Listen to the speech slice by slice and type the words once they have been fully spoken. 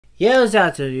Yo, what's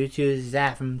up to YouTube? This is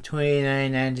Zach from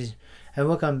 2990 and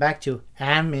welcome back to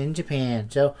I'm in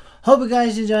Japan. So, hope you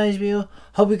guys enjoy this video.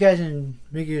 Hope you guys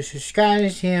make you subscribe to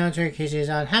the channel, turn notifications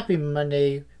on. Happy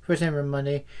Monday, first ever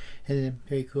Monday, and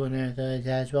pretty cool and everything like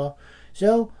that as well.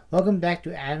 So, welcome back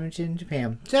to I'm in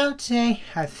Japan. So, today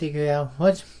I figured out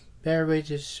what's better way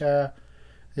to start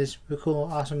this cool,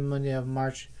 awesome Monday of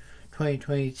March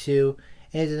 2022.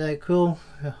 It's like cool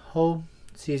whole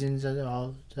seasons of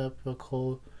all the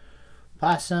cool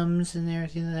possums and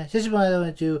everything like that. This is what I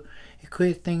want to do a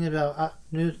quick thing about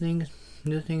new things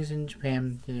in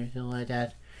Japan and everything like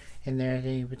that, and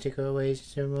everything in particular ways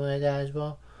similar like that as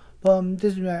well. But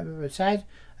this is besides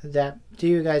that, do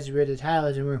you guys read the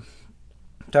titles and we're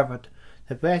talking about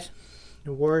the best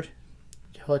worst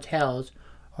hotels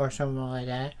or something like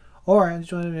that, or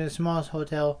it's one of the smallest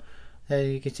hotel that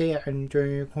you can stay at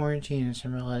during your quarantine and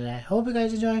something like that. Hope you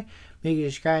guys enjoy. Make sure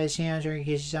to subscribe to the channel, turn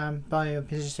notifications on, follow your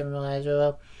business something like that as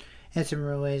well, and some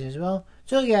other ways as well.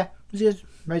 So yeah, let's get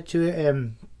right to it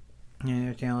and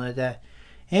everything like that.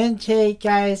 And today,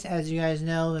 guys, as you guys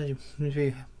know,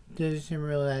 there's some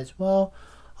real as well.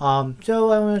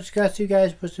 So I want to discuss to you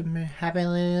guys what's been happening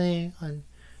lately on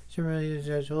some really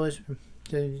as well as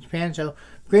Japan. So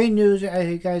great news, as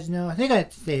you guys know. I think I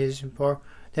stated this before.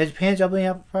 That Japan's opening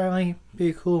up finally.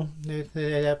 Pretty cool.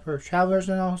 They're for travelers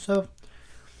and also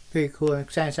pretty cool and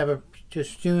exciting stuff for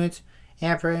just students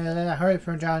and for I heard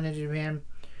from John in Japan.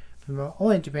 From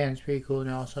only Japan is pretty cool, and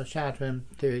also shout out to him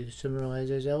through some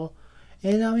realizers as well.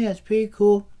 And yeah, it's pretty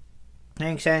cool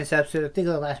and exciting stuff. So I think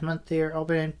the last month they were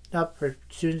opening up for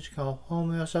students to go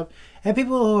home and stuff, and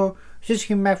people who just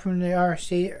came back from their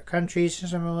state or countries or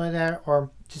something like that, or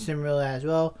just in real as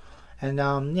well. And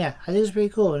yeah, I think it's pretty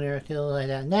cool and everything like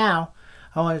that. Now,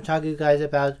 I want to talk to you guys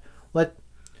about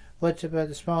what's about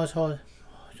the smallest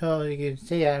hotel you can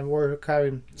stay at, and we're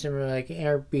covering similar like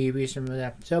Airbnb, something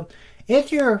like that. So,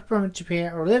 if you're from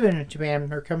Japan or living in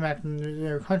Japan or coming back from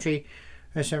your country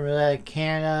or something like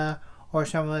Canada or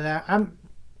something like that, I'm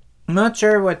not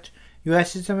sure what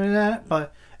U.S. is something like that,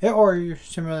 but or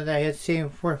something like that. You have to stay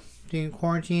for being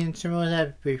quarantine and something like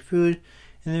that, for food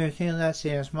and everything like that.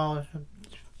 Stay in a small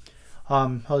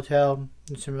hotel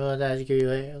and something like that to give you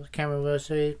like a camera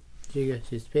website so you get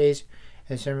to space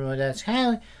and something like that. It's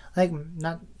kind of like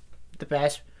not the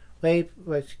best way,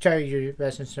 but try to do your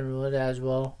best and something like that as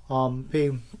well.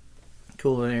 Pretty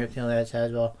cool and everything like that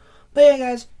as well. But yeah,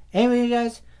 guys, anyway,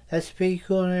 guys, that's pretty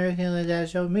cool and everything like that.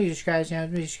 So make sure to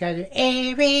subscribe to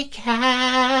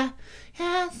Erika,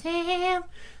 Sam,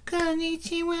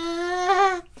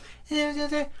 Konnichiwa.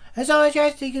 As always,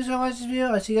 guys, thank you so much for this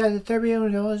video. I'll see you guys in the third video,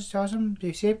 and it was awesome.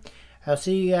 Be safe. I'll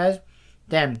see you guys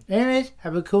then. Anyways,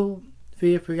 have a cool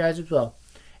video for you guys as well.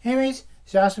 Anyways,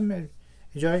 it's awesome and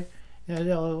enjoy.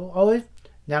 Always,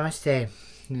 namaste.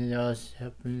 And always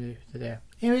helping there.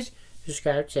 Anyways,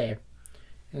 subscribe, share,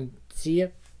 and see ya.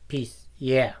 Peace.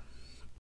 Yeah.